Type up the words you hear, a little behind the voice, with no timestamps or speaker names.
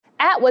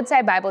At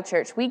Woodside Bible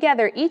Church, we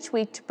gather each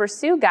week to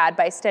pursue God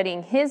by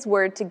studying His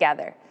Word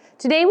together.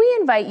 Today, we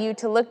invite you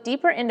to look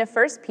deeper into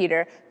 1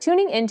 Peter,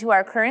 tuning into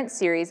our current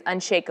series,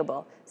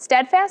 Unshakable,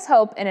 Steadfast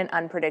Hope in an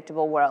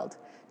Unpredictable World.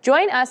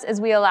 Join us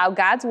as we allow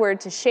God's Word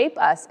to shape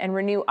us and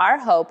renew our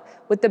hope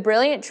with the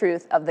brilliant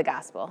truth of the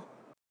gospel.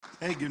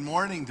 Hey, good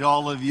morning to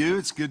all of you.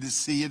 It's good to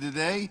see you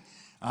today.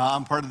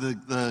 I'm part of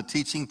the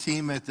teaching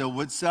team at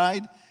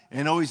Woodside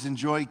and always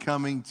enjoy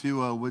coming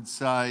to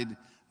Woodside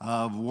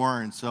of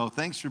Warren. So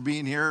thanks for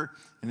being here,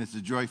 and it's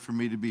a joy for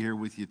me to be here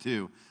with you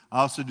too.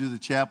 I also do the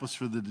chapels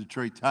for the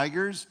Detroit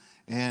Tigers,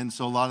 and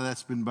so a lot of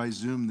that's been by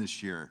Zoom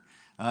this year.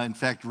 In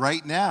fact,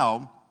 right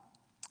now,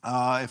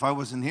 if I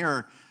wasn't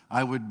here,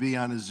 I would be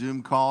on a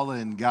Zoom call,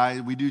 and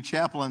we do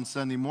chapel on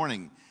Sunday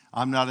morning.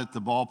 I'm not at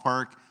the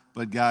ballpark,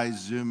 but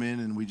guys Zoom in,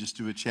 and we just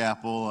do a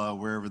chapel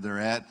wherever they're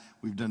at.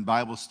 We've done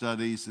Bible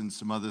studies and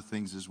some other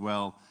things as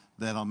well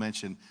that I'll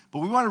mention. But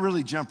we want to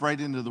really jump right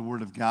into the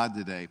Word of God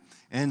today.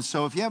 And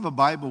so if you have a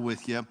Bible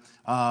with you,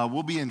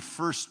 we'll be in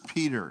 1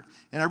 Peter.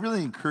 And I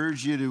really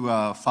encourage you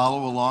to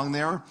follow along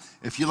there.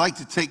 If you like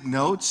to take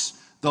notes,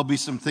 there'll be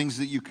some things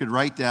that you could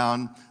write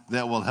down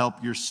that will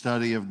help your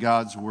study of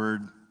God's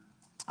Word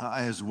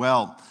as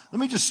well. Let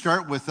me just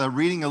start with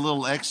reading a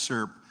little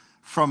excerpt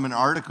from an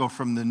article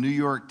from the New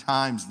York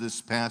Times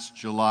this past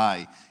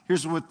July.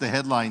 Here's what the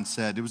headline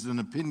said. It was an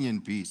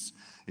opinion piece.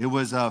 It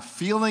was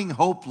feeling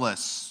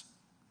hopeless.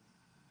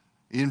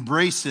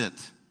 Embrace it,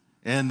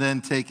 and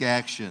then take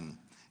action.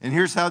 And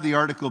here's how the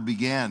article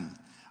began.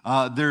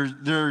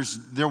 There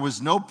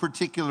was no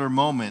particular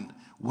moment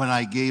when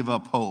I gave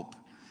up hope.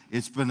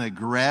 It's been a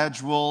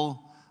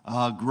gradual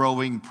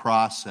growing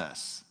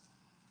process.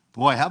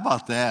 Boy, how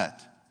about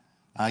that?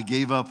 I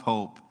gave up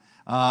hope.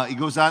 He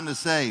goes on to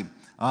say,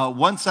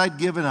 once I'd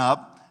given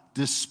up,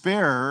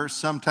 despair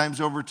sometimes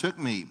overtook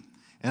me,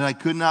 and I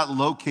could not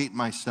locate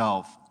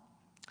myself.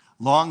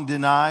 Long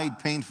denied,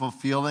 painful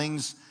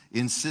feelings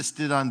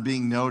insisted on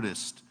being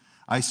noticed.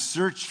 I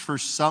searched for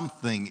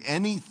something,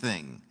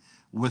 anything,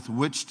 with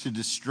which to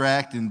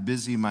distract and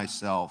busy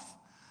myself.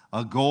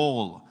 A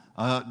goal,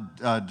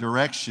 a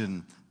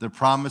direction, the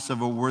promise of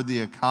a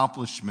worthy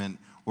accomplishment,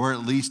 or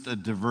at least a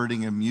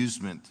diverting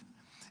amusement.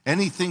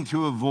 Anything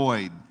to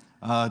avoid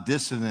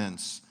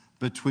dissonance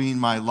between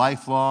my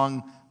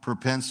lifelong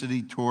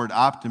propensity toward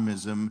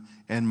optimism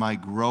and my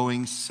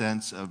growing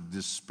sense of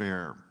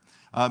despair.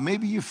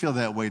 Maybe you feel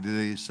that way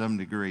today to some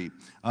degree.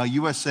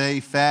 USA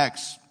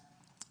Facts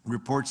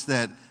reports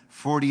that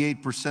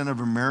 48% of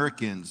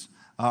Americans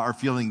are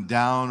feeling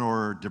down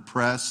or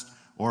depressed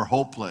or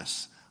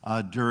hopeless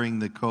during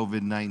the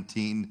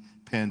COVID-19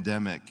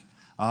 pandemic.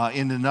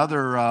 In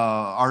another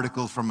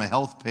article from a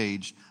health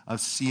page of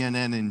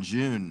CNN in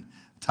June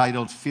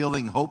titled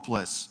Feeling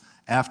Hopeless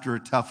After a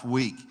Tough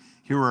Week,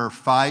 here are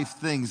 5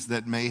 things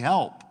that may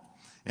help.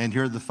 And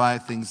here are the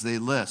 5 things they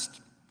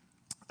list.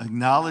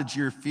 Acknowledge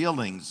your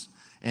feelings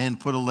and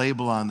put a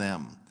label on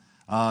them.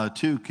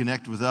 2,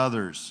 connect with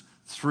others.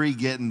 3,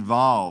 get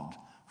involved.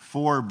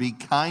 4, be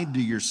kind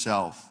to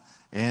yourself.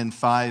 And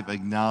 5,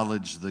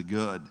 acknowledge the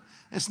good.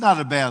 It's not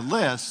a bad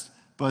list,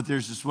 but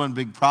there's just one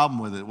big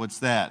problem with it. What's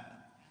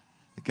that?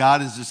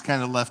 God is just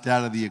kind of left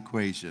out of the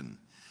equation.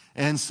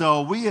 And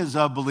so we as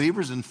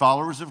believers and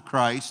followers of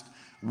Christ,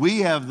 we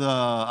have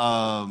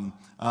the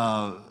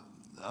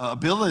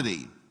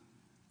ability,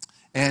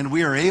 and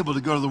we are able to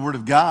go to the Word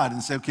of God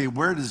and say, okay,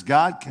 where does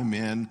God come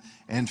in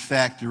and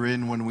factor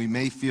in when we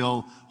may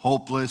feel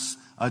hopeless,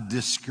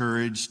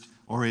 discouraged,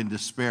 or in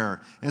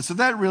despair? And so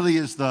that really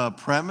is the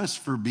premise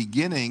for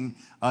beginning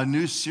a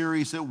new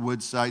series at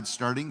Woodside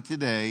starting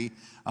today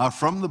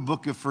from the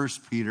book of 1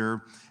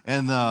 Peter.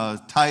 And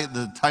the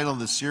title of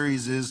the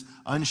series is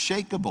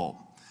Unshakable,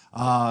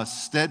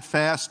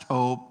 Steadfast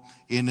Hope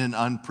in an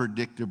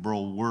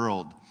Unpredictable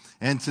World.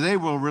 And today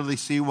we'll really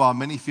see while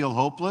many feel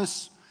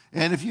hopeless,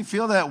 and if you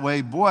feel that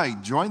way, boy,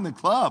 join the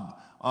club.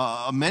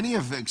 Many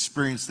have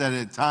experienced that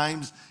at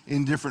times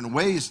in different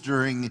ways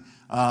during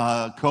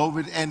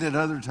COVID and at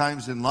other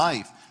times in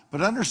life. But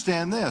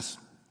understand this,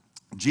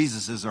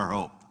 Jesus is our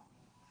hope.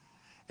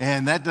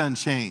 And that doesn't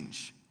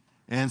change.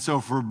 And so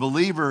for a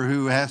believer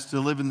who has to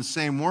live in the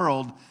same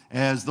world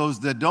as those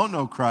that don't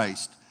know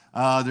Christ,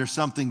 there's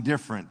something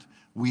different.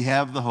 We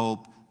have the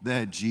hope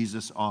that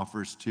Jesus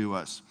offers to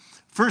us.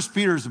 1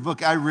 Peter is a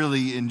book I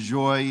really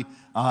enjoy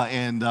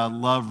and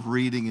love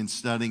reading and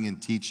studying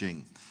and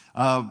teaching.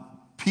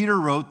 Peter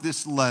wrote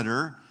this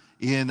letter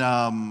in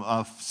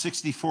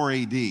 64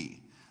 AD,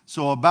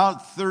 so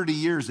about 30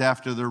 years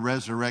after the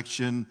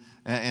resurrection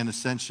and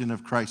ascension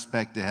of Christ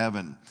back to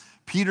heaven.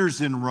 Peter's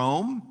in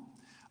Rome,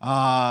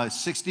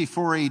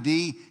 64 AD.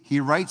 He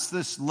writes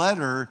this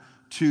letter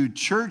to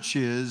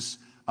churches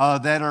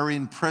that are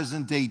in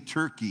present-day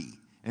Turkey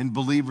and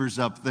believers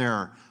up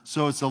there.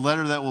 So it's a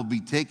letter that will be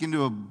taken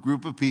to a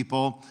group of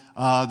people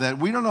that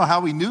we don't know how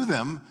we knew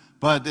them,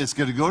 but it's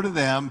going to go to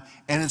them,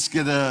 and it's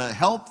going to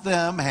help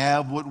them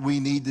have what we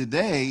need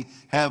today,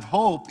 have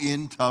hope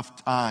in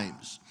tough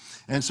times.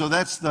 And so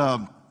that's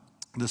the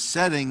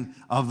setting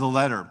of the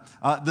letter.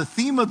 The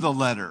theme of the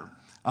letter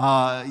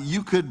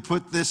you could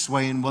put this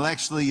way, and we'll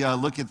actually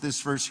look at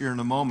this verse here in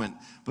a moment,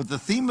 but the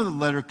theme of the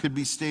letter could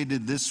be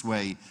stated this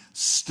way: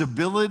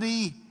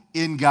 stability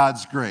in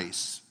God's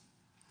grace.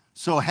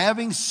 So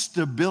having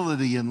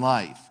stability in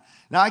life.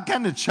 Now, I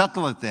kind of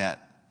chuckle at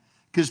that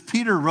because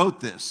Peter wrote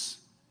this.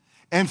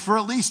 And for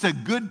at least a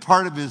good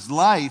part of his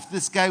life,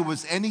 this guy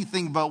was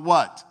anything but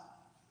what?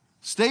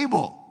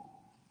 Stable.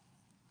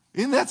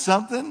 Isn't that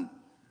something?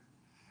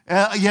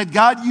 Yet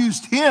God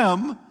used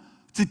him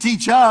to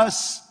teach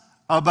us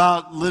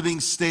about living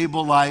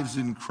stable lives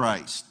in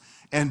Christ,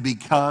 and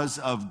because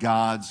of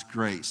God's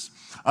grace.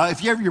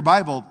 If you have your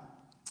Bible,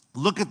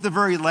 look at the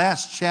very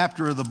last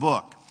chapter of the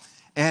book.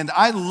 And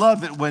I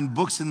love it when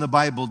books in the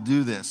Bible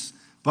do this.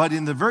 But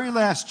in the very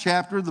last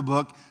chapter of the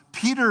book,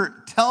 Peter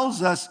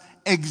tells us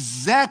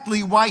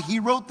exactly why he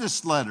wrote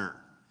this letter.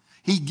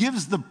 He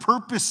gives the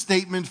purpose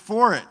statement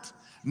for it.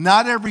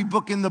 Not every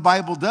book in the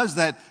Bible does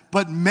that,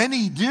 but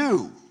many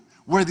do,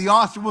 where the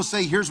author will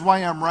say, here's why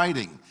I'm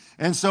writing.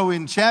 And so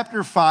in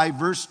chapter 5,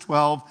 verse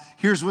 12,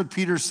 here's what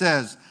Peter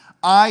says: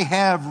 I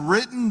have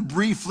written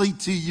briefly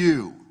to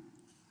you,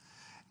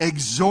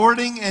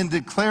 exhorting and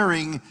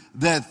declaring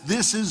that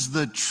this is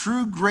the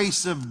true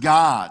grace of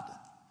God.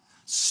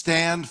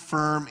 Stand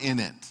firm in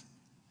it.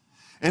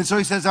 And so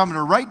he says, I'm going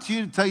to write to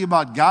you to tell you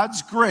about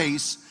God's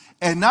grace,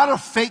 and not a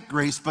fake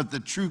grace, but the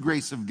true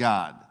grace of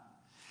God.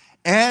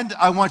 And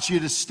I want you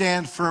to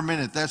stand firm in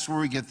it. That's where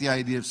we get the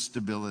idea of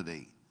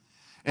stability.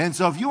 And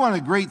so if you want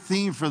a great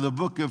theme for the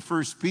book of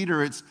 1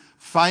 Peter, it's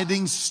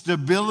finding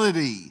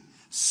stability,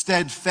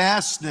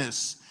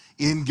 steadfastness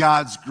in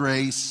God's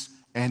grace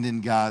and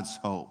in God's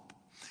hope.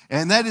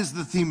 And that is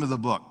the theme of the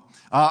book.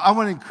 I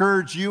want to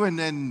encourage you, and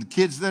then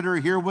kids that are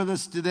here with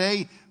us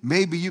today,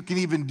 maybe you can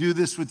even do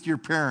this with your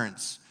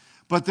parents.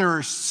 But there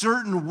are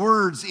certain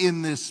words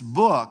in this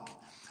book,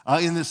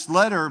 in this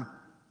letter,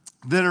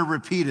 that are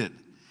repeated.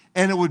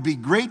 And it would be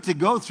great to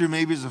go through,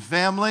 maybe as a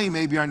family,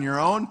 maybe on your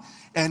own,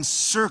 and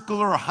circle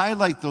or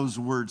highlight those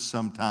words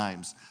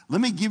sometimes.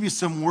 Let me give you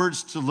some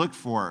words to look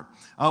for.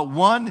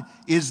 One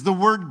is the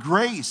word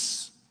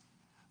grace.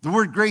 The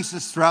word grace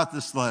is throughout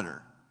this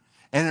letter,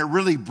 and it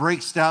really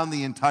breaks down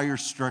the entire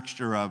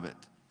structure of it.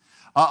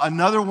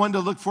 Another one to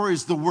look for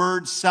is the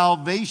word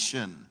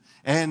salvation.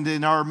 And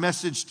in our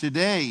message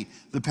today,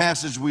 the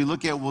passage we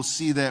look at, we'll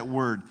see that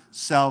word,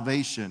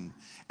 salvation.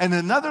 And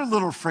another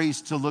little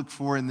phrase to look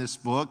for in this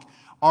book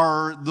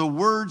are the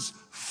words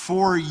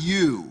for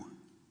you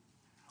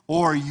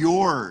or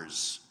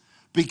yours.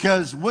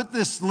 Because what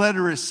this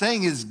letter is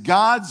saying is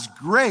God's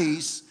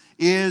grace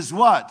is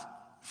what?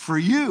 For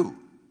you.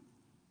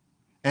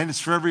 And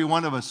it's for every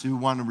one of us who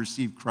want to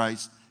receive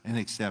Christ and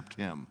accept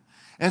him.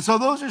 And so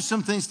those are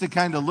some things to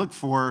kind of look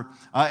for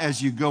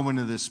as you go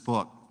into this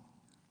book.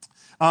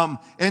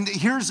 And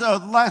here's a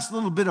last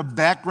little bit of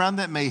background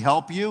that may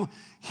help you.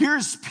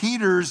 Here's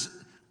Peter's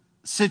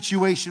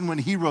situation when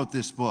he wrote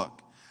this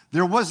book.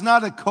 There was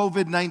not a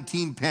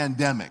COVID-19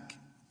 pandemic,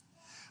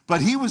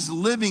 but he was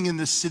living in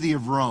the city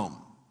of Rome.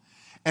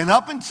 And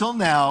up until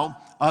now,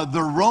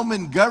 the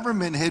Roman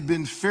government had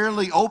been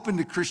fairly open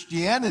to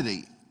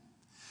Christianity.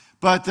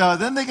 But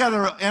then they got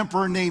an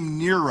emperor named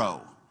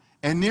Nero.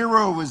 And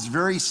Nero was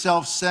very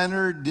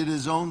self-centered, did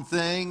his own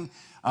thing.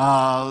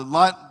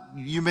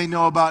 You may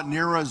know about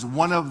Nero as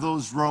one of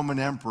those Roman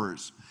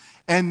emperors.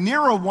 And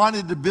Nero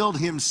wanted to build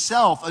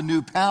himself a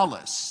new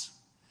palace.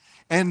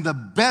 And the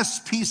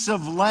best piece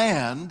of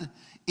land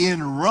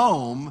in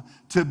Rome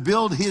to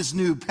build his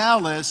new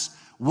palace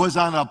was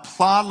on a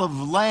plot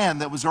of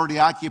land that was already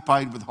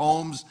occupied with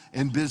homes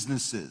and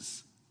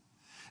businesses.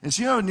 And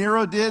so you know what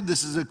Nero did?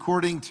 This is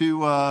according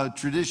to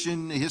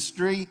tradition,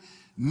 history.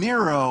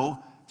 Nero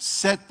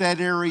set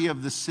that area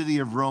of the city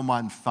of Rome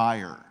on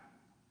fire.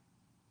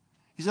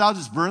 He said, I'll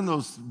just burn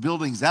those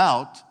buildings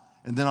out,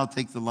 and then I'll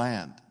take the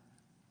land.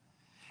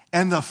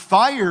 And the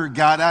fire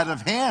got out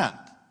of hand.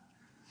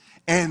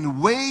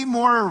 And way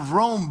more of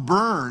Rome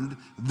burned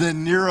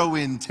than Nero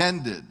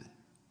intended.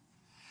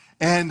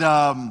 And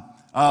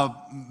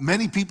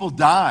many people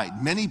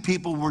died. Many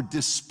people were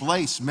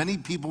displaced. Many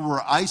people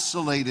were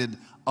isolated,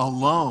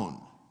 alone.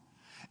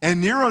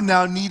 And Nero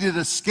now needed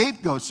a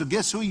scapegoat. So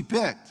guess who he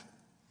picked?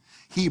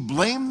 He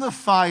blamed the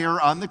fire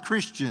on the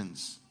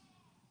Christians.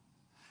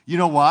 You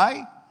know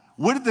why?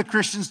 What did the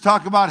Christians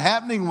talk about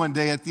happening one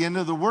day at the end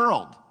of the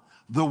world?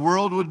 The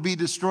world would be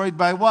destroyed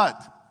by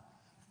what?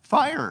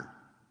 Fire.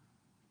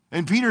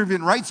 And Peter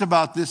even writes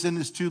about this in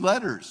his 2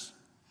 letters.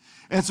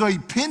 And so he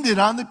pinned it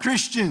on the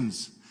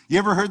Christians. You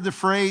ever heard the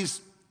phrase,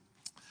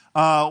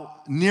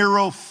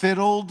 Nero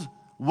fiddled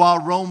while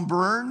Rome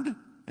burned?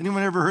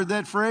 Anyone ever heard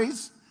that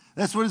phrase?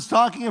 That's what it's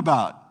talking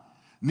about.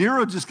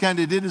 Nero just kind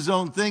of did his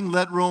own thing,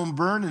 let Rome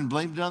burn, and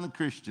blamed it on the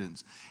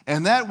Christians.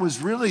 And that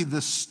was really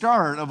the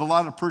start of a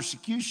lot of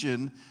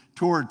persecution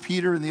toward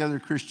Peter and the other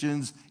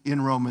Christians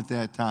in Rome at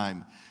that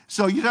time.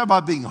 So you talk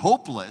about being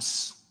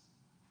hopeless.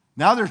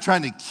 Now they're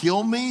trying to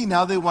kill me.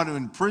 Now they want to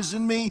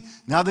imprison me.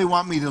 Now they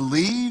want me to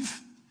leave.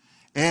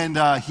 And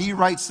he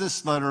writes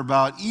this letter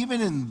about,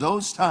 even in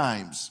those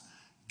times,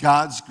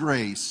 God's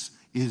grace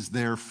is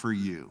there for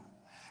you.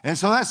 And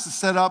so that's the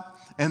setup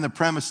and the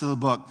premise of the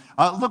book.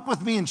 Look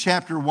with me in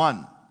chapter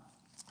 1.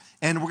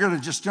 And we're going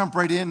to just jump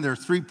right in. There are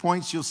 3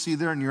 points you'll see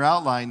there in your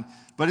outline.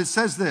 But it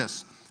says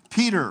this: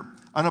 Peter,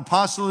 an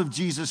apostle of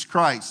Jesus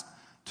Christ,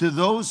 to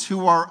those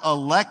who are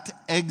elect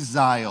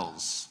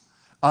exiles.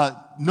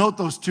 Note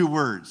those 2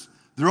 words.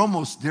 They're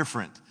almost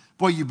different.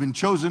 Boy, you've been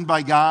chosen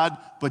by God,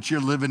 but you're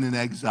living in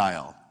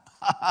exile.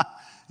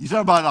 You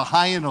talk about a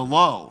high and a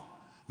low.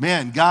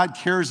 Man, God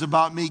cares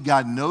about me.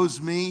 God knows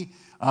me,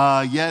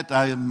 yet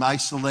I am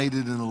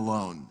isolated and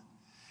alone.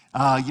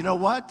 You know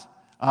what?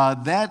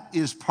 That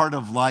is part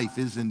of life,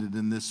 isn't it,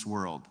 in this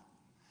world?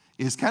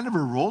 It's kind of a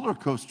roller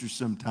coaster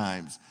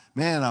sometimes.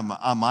 Man, I'm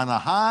on a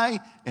high,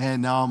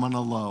 and now I'm on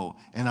a low,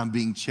 and I'm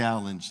being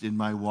challenged in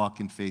my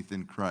walk in faith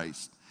in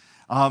Christ.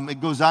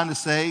 It goes on to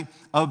say,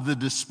 of the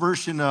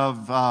dispersion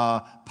of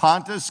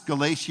Pontus,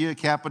 Galatia,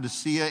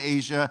 Cappadocia,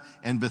 Asia,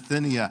 and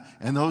Bithynia.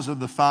 And those are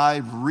the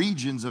 5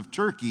 regions of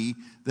Turkey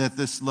that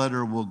this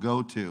letter will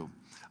go to.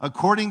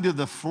 According to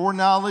the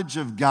foreknowledge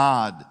of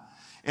God,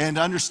 and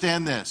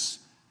understand this,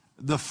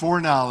 the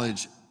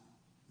foreknowledge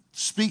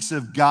speaks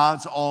of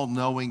God's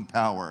all-knowing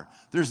power.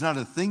 There's not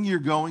a thing you're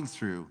going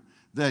through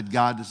that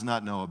God does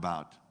not know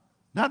about.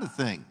 Not a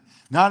thing.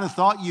 Not a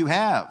thought you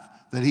have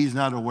that he's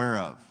not aware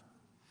of.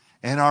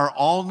 And our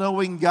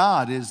all-knowing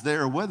God is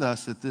there with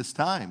us at this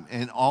time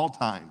and all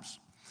times.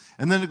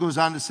 And then it goes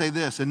on to say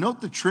this, and note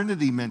the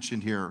Trinity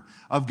mentioned here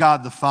of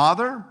God the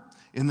Father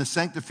in the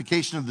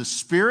sanctification of the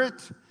Spirit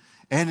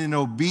and in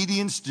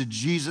obedience to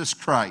Jesus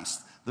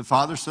Christ, the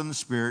Father, Son, and the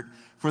Spirit,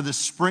 for the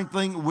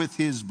sprinkling with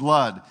his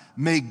blood.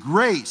 May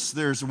grace,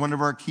 there's one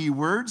of our key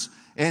words,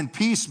 and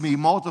peace be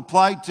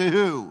multiplied to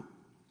who?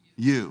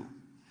 You.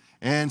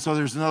 And so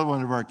there's another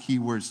one of our key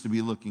words to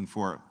be looking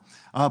for.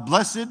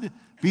 Blessed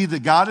be the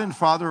God and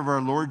Father of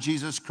our Lord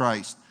Jesus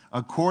Christ.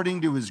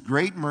 According to his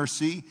great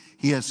mercy,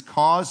 he has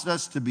caused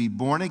us to be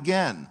born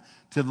again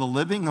to the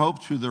living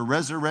hope through the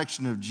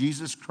resurrection of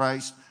Jesus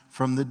Christ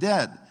from the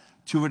dead,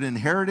 to an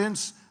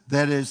inheritance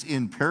that is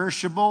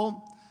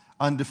imperishable,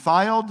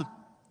 undefiled,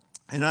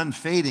 and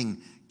unfading,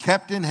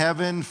 kept in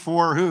heaven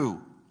for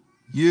who?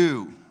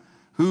 You,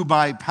 who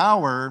by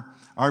power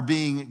are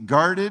being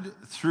guarded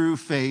through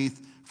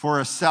faith for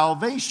a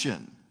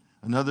salvation.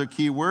 Another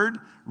key word,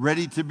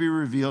 ready to be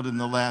revealed in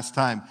the last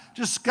time.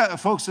 Just,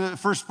 folks, the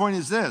first point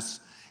is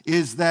this,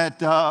 is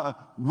that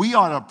we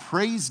ought to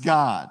praise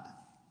God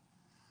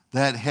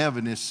that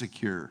heaven is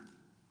secure.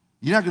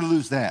 You're not going to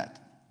lose that.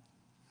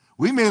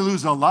 We may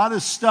lose a lot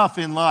of stuff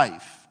in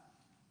life.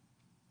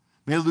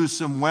 May lose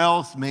some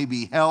wealth,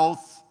 maybe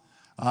health,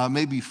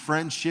 maybe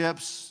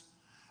friendships,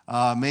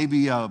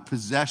 maybe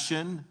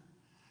possession.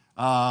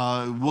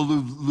 We'll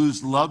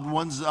lose loved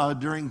ones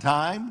during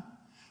time.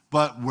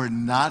 But we're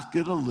not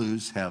going to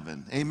lose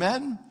heaven.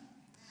 Amen?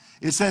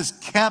 It says,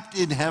 kept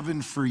in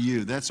heaven for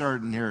you. That's our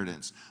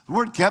inheritance. The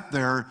word kept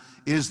there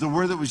is the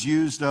word that was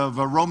used of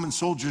Roman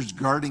soldiers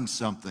guarding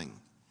something.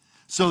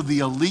 So the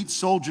elite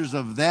soldiers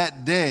of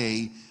that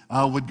day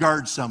would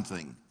guard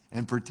something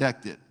and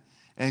protect it.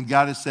 And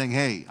God is saying,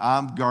 hey,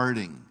 I'm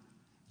guarding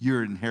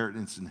your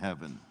inheritance in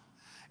heaven.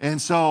 And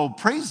so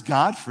praise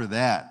God for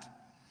that.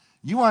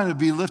 You want to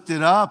be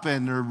lifted up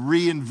and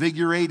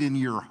reinvigorate in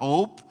your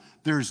hope.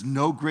 There's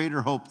no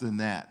greater hope than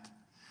that.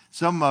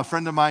 Some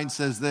friend of mine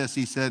says this.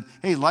 He said,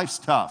 hey, life's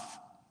tough.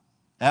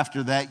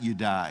 After that, you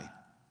die.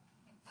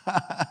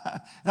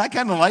 And I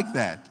kind of like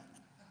that.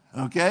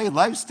 Okay,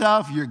 life's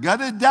tough. You're going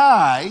to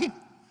die.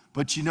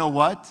 But you know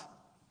what?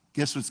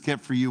 Guess what's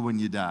kept for you when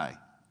you die?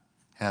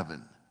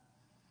 Heaven.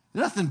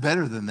 Nothing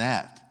better than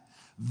that.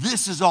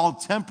 This is all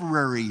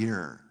temporary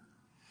here.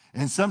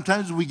 And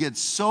sometimes we get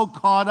so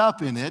caught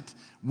up in it,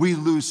 we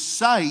lose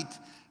sight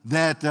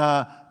that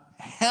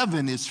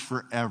heaven is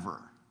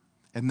forever,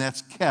 and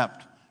that's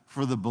kept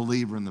for the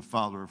believer and the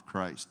follower of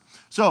Christ.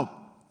 So,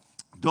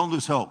 don't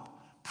lose hope.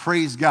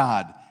 Praise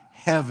God.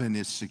 Heaven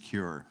is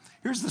secure.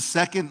 Here's the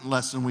second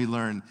lesson we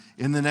learn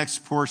in the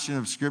next portion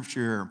of Scripture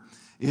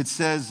here. It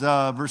says,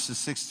 verses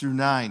 6 through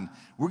 9.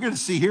 We're going to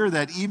see here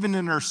that even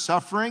in our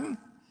suffering,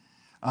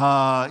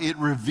 it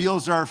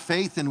reveals our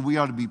faith, and we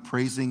ought to be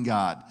praising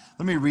God.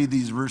 Let me read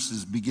these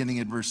verses beginning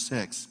at verse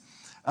 6.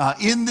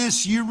 In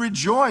this you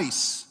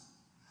rejoice,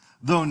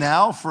 though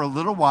now for a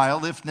little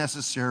while, if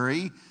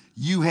necessary,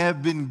 you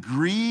have been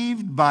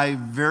grieved by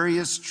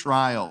various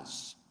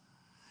trials.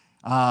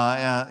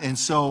 And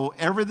so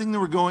everything that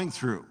we're going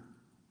through,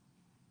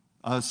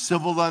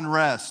 civil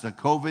unrest, a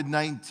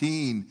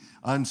COVID-19,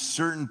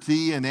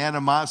 uncertainty and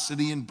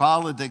animosity in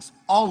politics,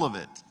 all of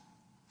it,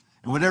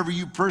 and whatever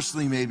you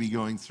personally may be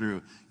going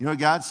through, you know what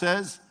God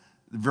says?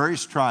 The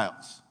various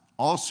trials,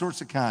 all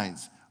sorts of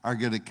kinds, are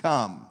going to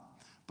come.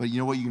 But you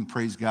know what? You can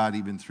praise God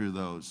even through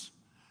those,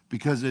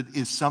 because it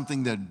is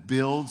something that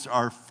builds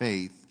our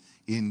faith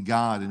in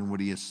God and what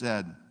he has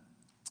said.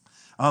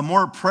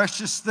 More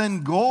precious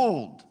than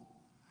gold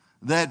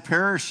that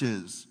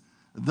perishes,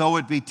 though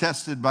it be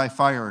tested by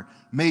fire,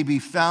 may be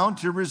found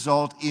to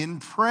result in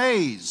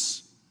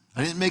praise.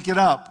 I didn't make it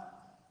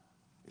up.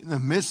 In the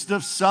midst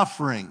of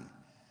suffering,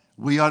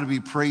 We ought to be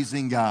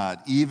praising God,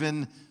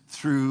 even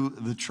through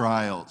the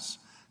trials.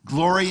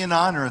 Glory and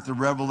honor at the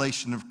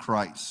revelation of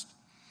Christ.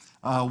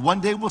 One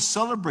day we'll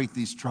celebrate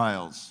these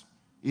trials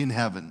in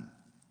heaven.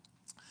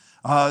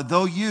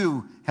 Though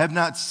you have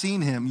not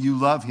seen him, you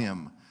love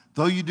him.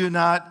 Though you do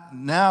not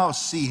now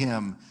see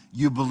him,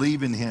 you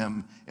believe in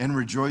him and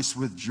rejoice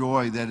with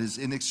joy that is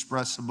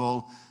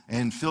inexpressible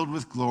and filled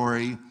with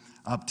glory,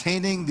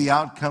 obtaining the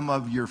outcome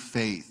of your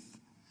faith,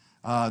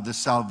 the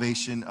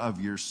salvation of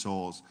your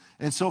souls.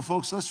 And so,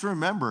 folks, let's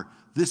remember,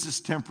 this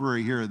is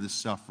temporary here, this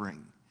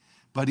suffering.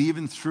 But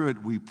even through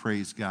it, we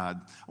praise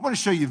God. I want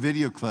to show you a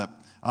video clip.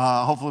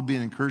 Hopefully it'll be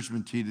an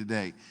encouragement to you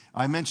today.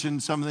 I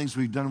mentioned some of the things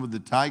we've done with the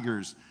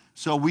Tigers.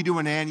 So we do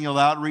an annual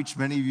outreach.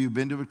 Many of you have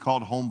been to it,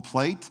 called Home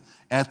Plate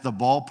at the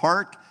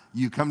ballpark.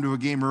 You come to a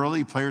game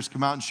early, players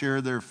come out and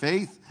share their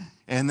faith,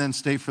 and then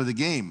stay for the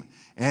game.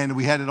 And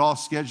we had it all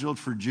scheduled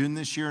for June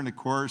this year, and of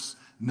course,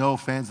 no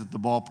fans at the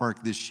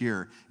ballpark this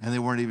year, and they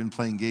weren't even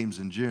playing games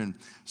in June.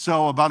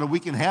 So about a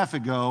week and a half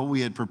ago,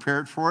 we had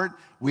prepared for it.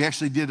 We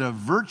actually did a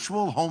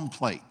virtual Home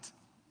Plate,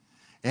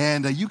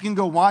 and you can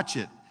go watch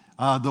it.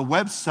 The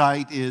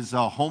website is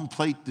Home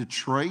Plate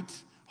Detroit,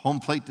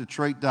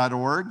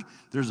 homeplatedetroit.org.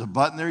 There's a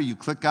button there. You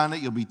click on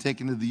it, you'll be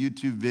taken to the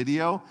YouTube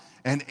video.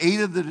 And 8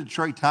 of the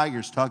Detroit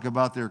Tigers talk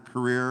about their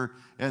career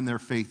and their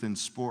faith in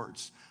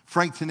sports.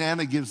 Frank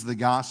Tanana gives the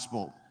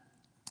gospel.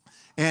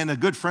 And a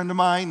good friend of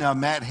mine,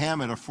 Matt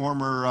Hammett, a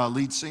former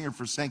lead singer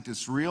for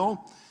Sanctus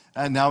Real,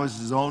 and now is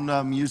his own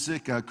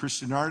music,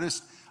 Christian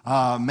artist.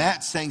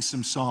 Matt sang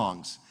some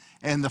songs.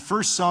 And the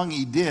first song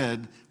he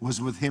did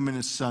was with him and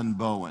his son,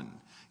 Bowen.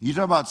 You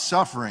talk about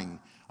suffering.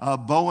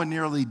 Bowen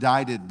nearly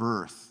died at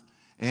birth.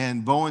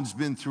 And Bowen's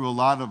been through a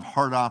lot of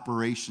heart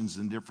operations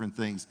and different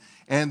things.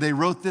 And they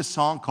wrote this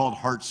song called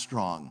Heart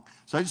Strong.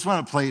 So I just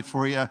want to play it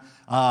for you.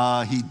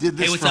 He did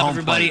this. Hey, what's up,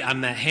 everybody? I'm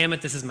Matt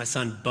Hammett. This is my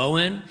son,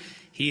 Bowen.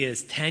 He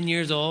is 10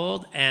 years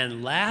old.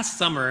 And last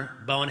summer,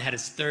 Bowen had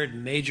his 3rd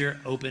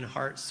major open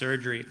heart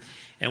surgery.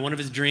 And one of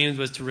his dreams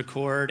was to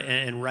record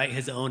and write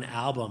his own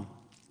album.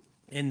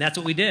 And that's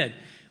what we did.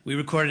 We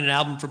recorded an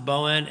album for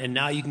Bowen, and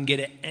now you can get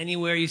it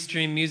anywhere you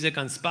stream music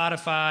on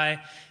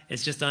Spotify.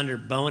 It's just under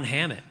Bowen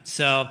Hammett.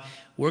 So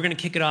we're going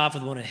to kick it off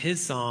with one of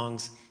his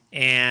songs,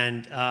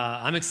 and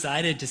I'm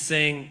excited to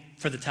sing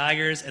for the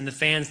Tigers and the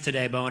fans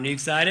today. Bowen, are you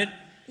excited?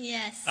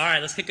 Yes. All right,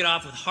 let's kick it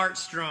off with Heart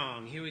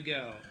Strong. Here we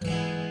go. 2,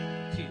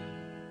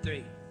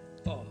 3,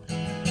 4.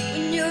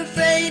 When you're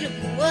afraid of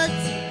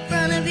what's in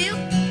front of you,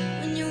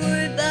 when you're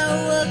worried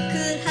about what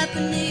could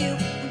happen to you,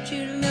 I want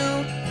you to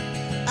know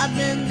I've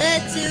been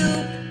there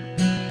too.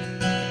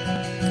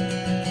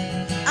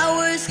 I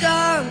wear a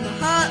scar on my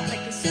heart like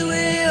a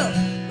superhero.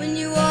 When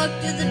you walk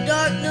through the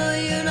dark, no,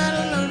 you're not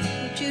alone. I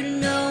want you to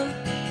know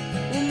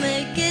we'll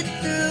make it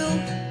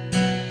through.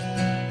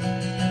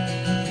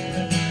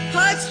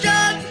 Heart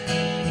strong,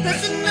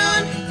 pressing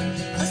on.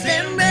 I'll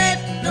stand brave,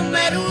 no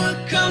matter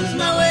what comes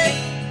my way.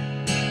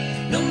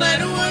 No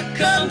matter what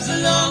comes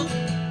along,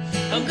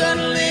 I'm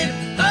gonna live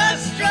heart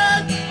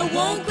strong. I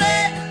won't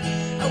quit,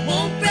 I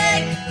won't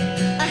break.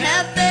 I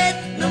have faith,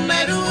 no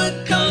matter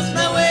what comes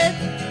my way.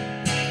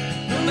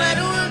 No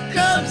matter what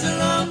comes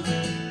along,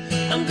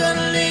 I'm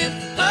gonna live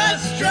heart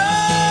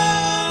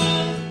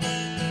strong.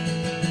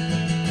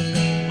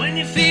 When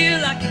you feel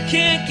like you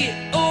can't get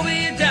over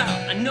your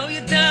doubt, I know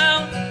you're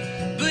down,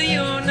 but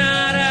you're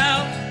not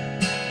out.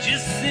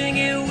 Just sing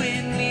it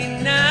with me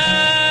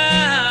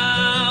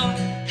now.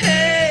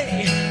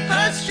 Hey,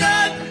 heart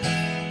strong,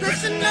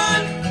 pressing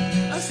on.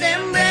 I'll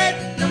stand brave,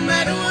 no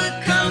matter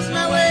what comes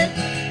my way.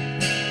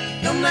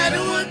 No matter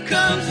what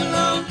comes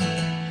along,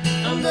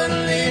 I'm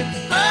gonna live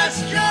heart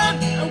strong.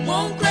 I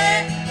won't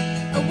quit,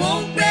 I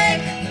won't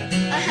break.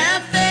 I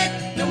have faith,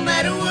 no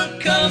matter what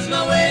comes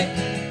my way.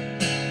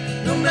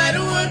 No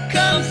matter what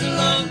comes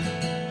along,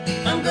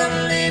 I'm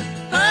gonna live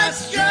heart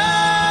strong.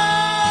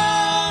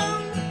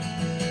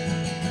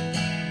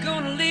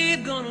 Gonna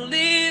live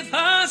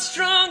heart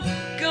strong.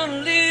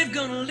 Gonna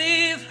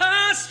live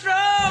heart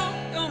strong.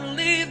 Gonna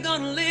live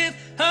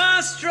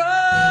heart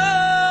strong.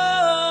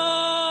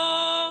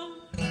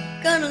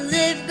 Gonna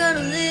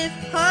live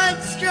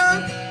heart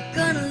strong.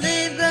 Gonna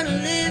live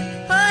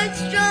heart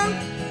strong.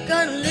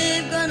 Gonna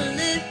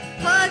live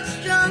heart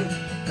strong.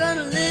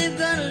 Gonna live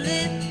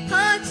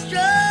heart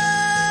strong.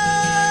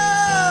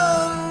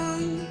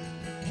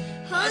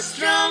 Heart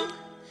strong,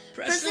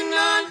 pressing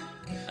on.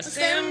 I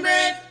stand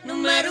brave, no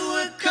matter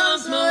what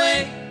comes my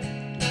way.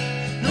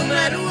 No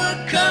matter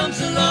what comes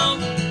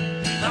along,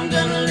 I'm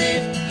gonna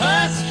live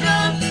heart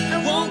strong. I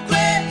won't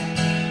quit,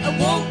 I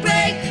won't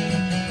break.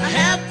 I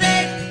have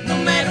faith, no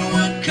matter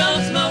what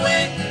comes my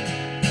way.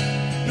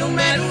 No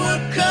matter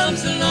what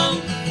comes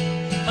along,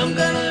 I'm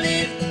gonna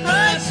live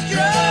heart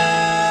strong.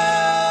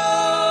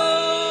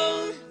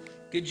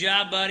 Good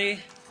job, buddy.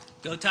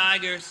 Go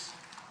Tigers.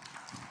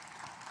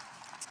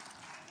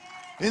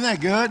 Isn't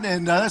that good?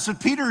 And that's what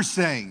Peter's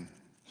saying.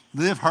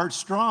 Live heart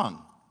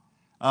strong.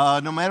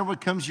 No matter what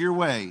comes your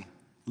way,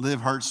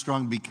 live heart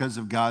strong because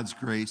of God's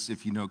grace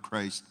if you know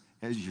Christ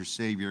as your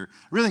Savior.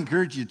 I really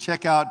encourage you to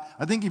check out,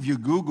 I think if you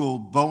Google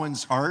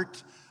Bowen's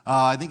Heart,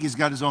 I think he's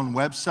got his own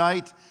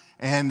website,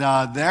 and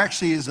there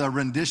actually is a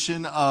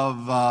rendition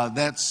of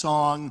that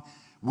song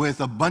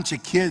with a bunch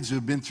of kids who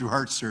have been through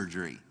heart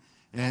surgery.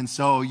 And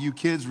so you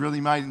kids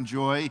really might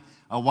enjoy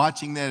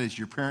watching that, as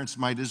your parents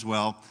might as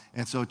well.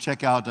 And so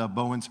check out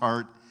Bowen's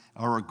Heart,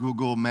 or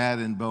Google Matt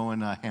and Bowen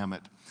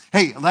Hammett.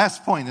 Hey,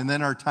 last point, and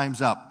then our time's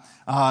up.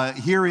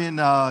 Here in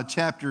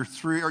chapter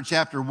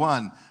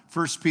 1,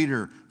 1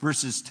 Peter,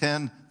 verses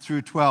 10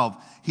 through 12,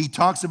 he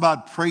talks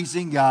about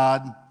praising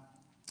God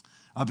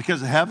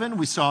because of heaven.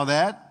 We saw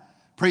that.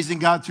 Praising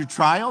God through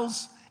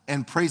trials,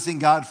 and praising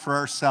God for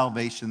our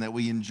salvation that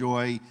we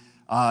enjoy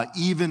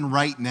even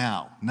right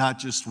now, not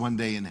just one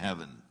day in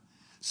heaven.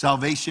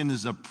 Salvation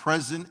is a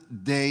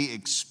present day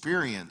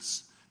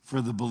experience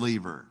for the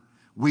believer.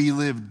 We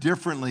live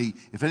differently.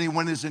 If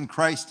anyone is in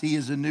Christ, he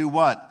is a new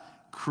what?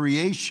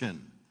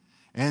 Creation.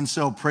 And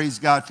so praise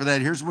God for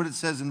that. Here's what it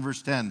says in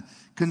verse 10.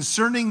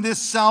 Concerning this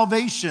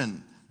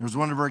salvation, there's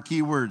one of our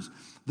key words.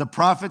 The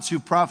prophets who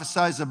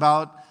prophesies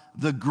about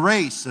the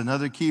grace,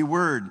 another key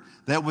word,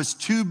 that was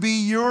to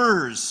be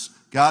yours.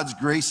 God's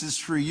grace is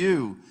for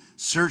you.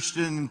 Searched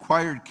and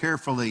inquired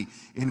carefully,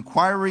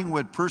 inquiring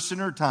what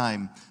person or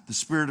time the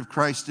Spirit of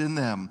Christ in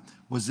them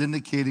was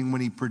indicating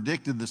when he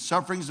predicted the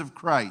sufferings of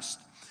Christ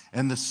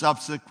and the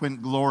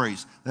subsequent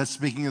glories. That's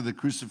speaking of the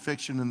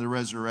crucifixion and the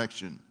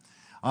resurrection.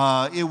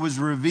 It was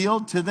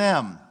revealed to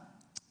them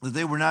that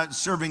they were not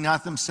serving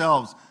not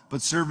themselves,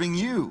 but serving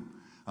you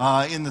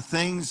in the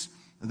things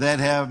that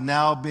have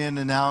now been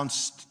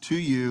announced to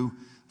you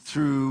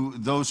through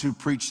those who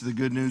preach the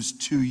good news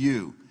to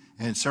you.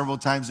 And several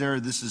times there,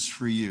 this is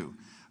for you.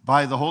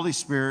 By the Holy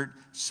Spirit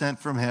sent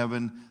from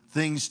heaven,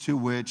 things to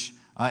which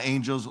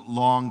angels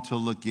long to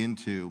look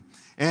into.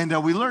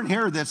 And we learn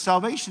here that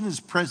salvation is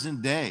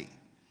present day.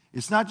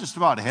 It's not just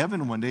about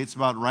heaven one day, it's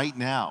about right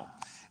now.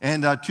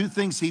 And two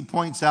things he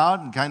points out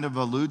and kind of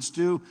alludes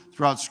to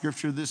throughout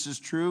Scripture, this is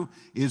true,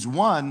 is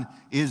one,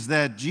 is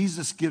that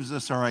Jesus gives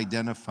us our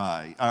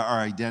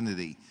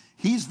identity.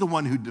 He's the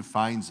one who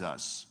defines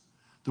us.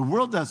 The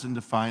world doesn't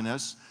define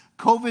us.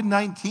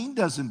 COVID-19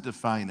 doesn't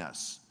define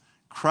us.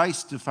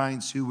 Christ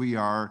defines who we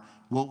are,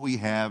 what we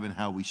have, and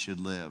how we should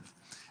live.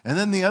 And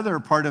then the other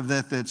part of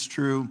that that's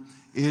true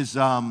is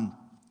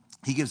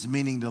he gives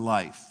meaning to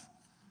life.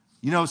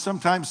 You know,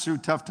 sometimes through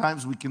tough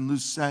times we can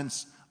lose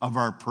sense of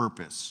our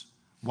purpose.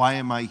 Why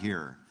am I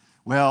here?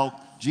 Well,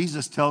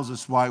 Jesus tells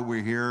us why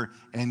we're here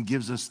and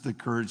gives us the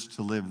courage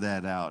to live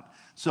that out.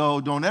 So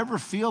don't ever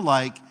feel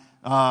like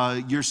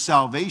your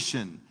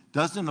salvation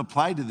doesn't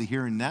apply to the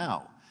here and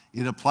now.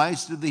 It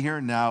applies to the here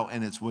and now,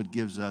 and it's what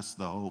gives us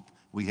the hope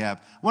we have.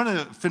 I want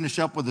to finish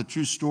up with a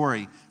true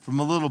story from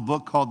a little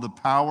book called The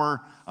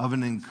Power of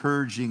an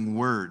Encouraging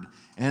Word.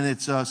 And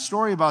it's a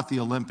story about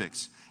the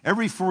Olympics.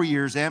 Every 4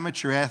 years,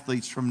 amateur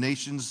athletes from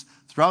nations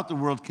throughout the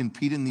world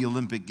compete in the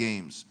Olympic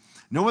Games.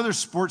 No other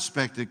sports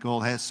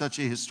spectacle has such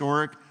a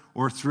historic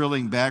or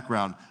thrilling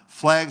background.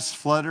 Flags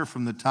flutter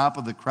from the top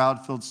of the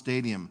crowd-filled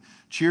stadium.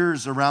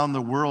 Cheers around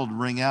the world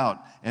ring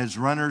out as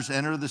runners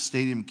enter the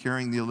stadium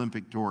carrying the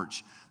Olympic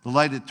torch. The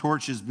lighted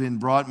torch has been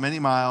brought many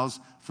miles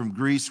from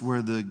Greece,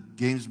 where the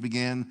games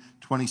began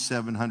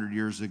 2,700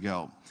 years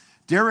ago.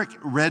 Derek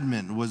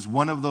Redmond was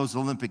one of those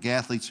Olympic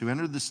athletes who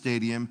entered the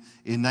stadium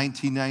in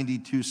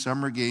 1992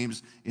 Summer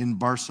Games in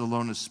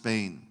Barcelona,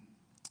 Spain.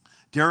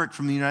 Derek,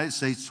 from the United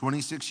States,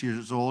 26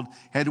 years old,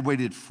 had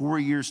waited 4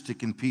 years to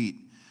compete.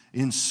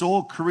 In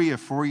Seoul, Korea,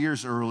 4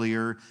 years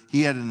earlier,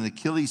 he had an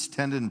Achilles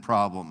tendon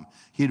problem.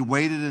 He had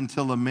waited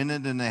until a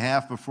minute and a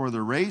half before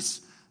the race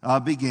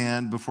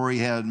began before he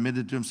had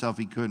admitted to himself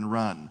he couldn't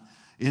run.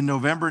 In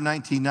November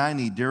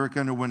 1990, Derek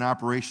underwent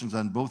operations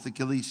on both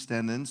Achilles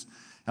tendons.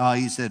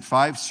 He's had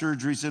 5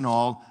 surgeries in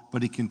all,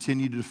 but he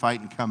continued to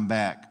fight and come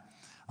back.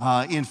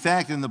 In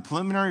fact, in the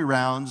preliminary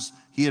rounds,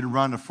 he had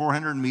run a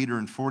 400 meter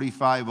in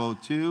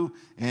 45:02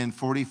 and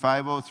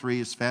 45:03,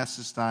 his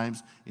fastest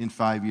times in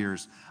 5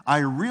 years. I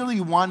really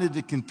wanted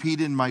to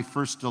compete in my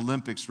first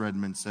Olympics,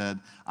 Redmond said.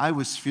 I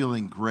was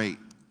feeling great.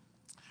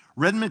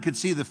 Redmond could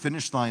see the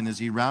finish line as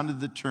he rounded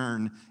the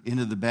turn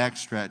into the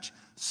backstretch.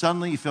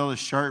 Suddenly, he felt a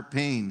sharp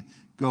pain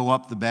go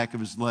up the back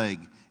of his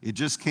leg. It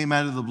just came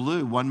out of the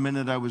blue. 1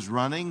 minute I was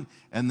running,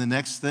 and the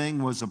next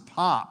thing was a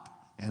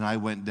pop, and I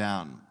went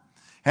down.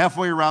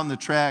 Halfway around the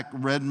track,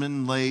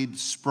 Redmond laid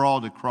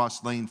sprawled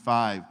across lane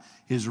 5.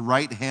 His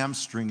right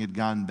hamstring had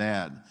gone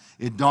bad.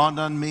 It dawned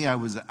on me I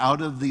was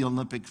out of the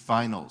Olympic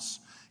finals.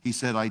 He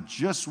said, I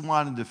just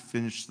wanted to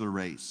finish the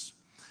race.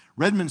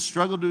 Redmond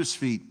struggled to his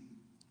feet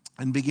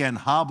and began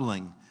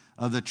hobbling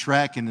the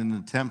track in an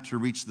attempt to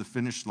reach the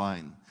finish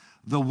line.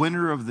 The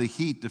winner of the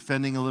heat,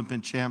 defending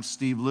Olympic champ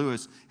Steve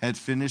Lewis, had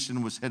finished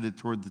and was headed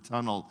toward the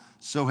tunnel.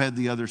 So had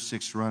the other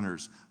 6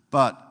 runners.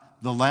 But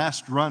the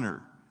last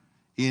runner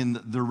in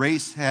the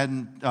race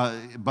hadn't.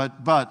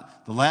 But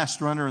the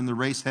last runner in the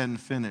race hadn't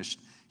finished.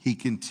 He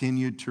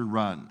continued to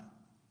run.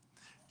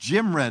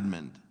 Jim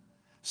Redmond,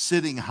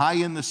 sitting high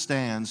in the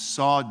stands,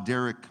 saw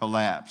Derek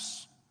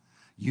collapse.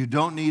 You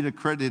don't need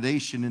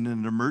accreditation in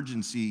an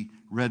emergency,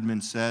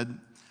 Redmond said.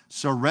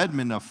 So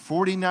Redmond, a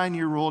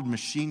 49-year-old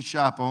machine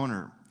shop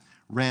owner,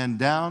 ran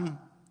down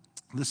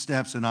the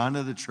steps and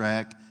onto the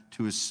track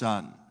to his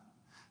son.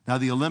 Now,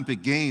 the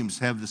Olympic Games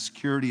have the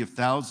security of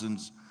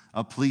thousands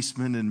of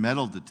policemen and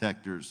metal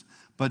detectors,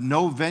 but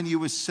no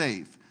venue is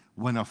safe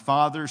when a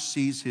father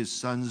sees his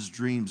son's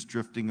dreams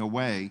drifting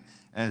away,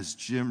 as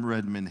Jim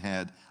Redmond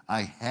had.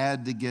 I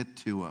had to get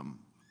to him.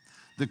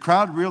 The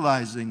crowd,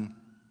 realizing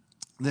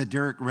that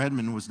Derek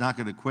Redmond was not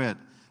going to quit,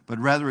 but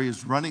rather he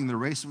was running the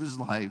race of his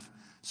life,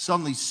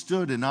 suddenly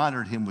stood and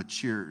honored him with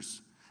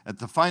cheers. At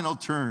the final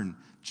turn,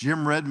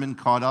 Jim Redmond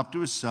caught up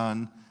to his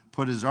son,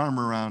 put his arm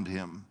around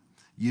him.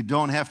 You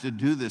don't have to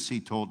do this, he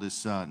told his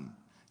son.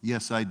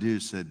 Yes, I do,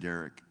 said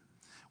Derek.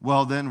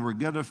 Well, then we're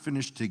going to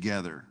finish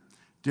together.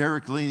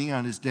 Derek, leaning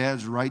on his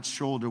dad's right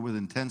shoulder with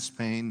intense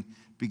pain,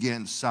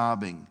 began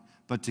sobbing,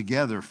 but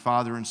together,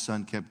 father and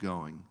son kept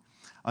going.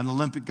 An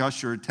Olympic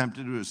usher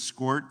attempted to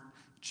escort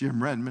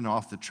Jim Redmond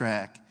off the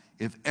track.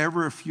 If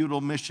ever a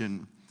futile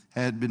mission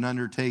had been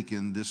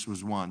undertaken, this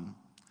was one.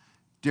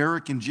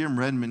 Derek and Jim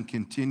Redmond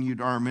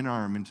continued arm in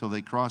arm until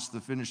they crossed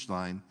the finish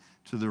line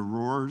to the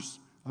roars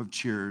of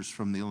cheers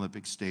from the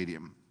Olympic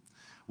Stadium.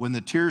 When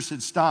the tears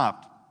had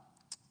stopped,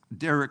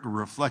 Derek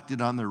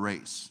reflected on the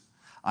race.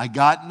 I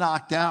got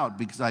knocked out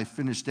because I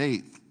finished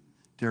 8th,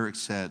 Derek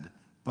said,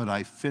 but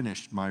I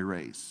finished my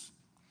race.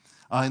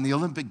 In the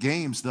Olympic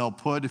Games, they'll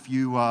put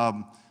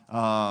an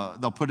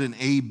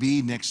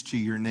AB next to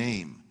your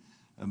name,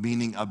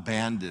 meaning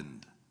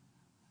abandoned,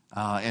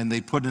 and they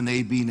put an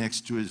AB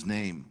next to his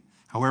name.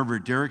 However,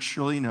 Derek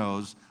surely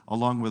knows,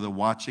 along with a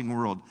watching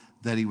world,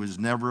 that he was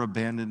never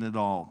abandoned at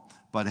all,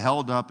 but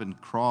held up and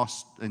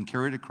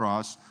carried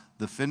across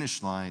the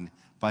finish line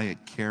by a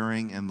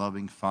caring and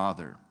loving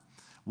Father.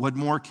 What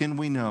more can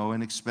we know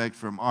and expect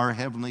from our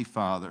Heavenly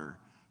Father,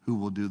 who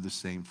will do the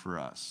same for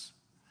us?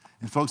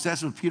 And folks,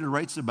 that's what Peter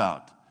writes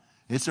about.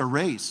 It's a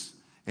race,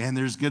 and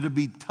there's going to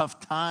be tough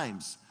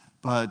times,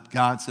 but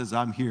God says,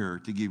 I'm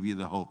here to give you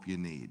the hope you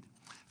need.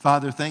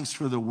 Father, thanks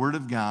for the Word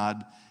of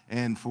God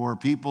and for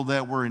people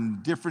that were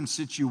in different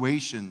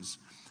situations,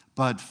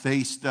 but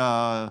faced,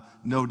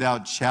 no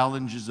doubt,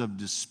 challenges of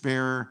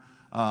despair,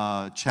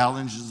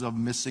 challenges of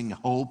missing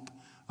hope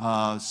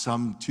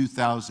some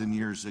 2,000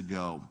 years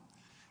ago.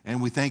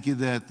 And we thank you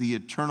that the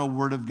eternal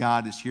Word of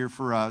God is here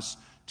for us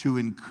to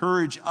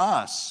encourage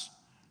us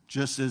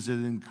just as it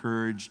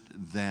encouraged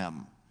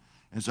them.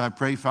 And so I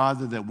pray,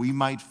 Father, that we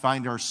might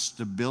find our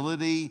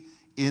stability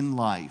in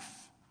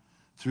life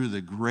through the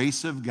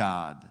grace of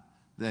God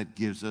that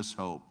gives us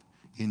hope.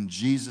 In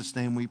Jesus'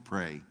 name we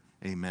pray,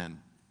 amen.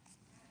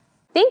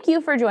 Thank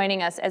you for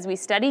joining us as we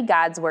study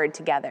God's Word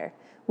together.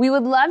 We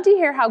would love to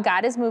hear how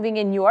God is moving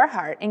in your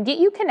heart and get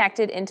you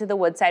connected into the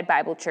Woodside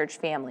Bible Church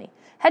family.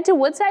 Head to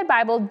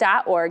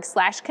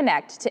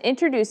woodsidebible.org/connect to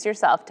introduce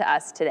yourself to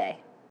us today.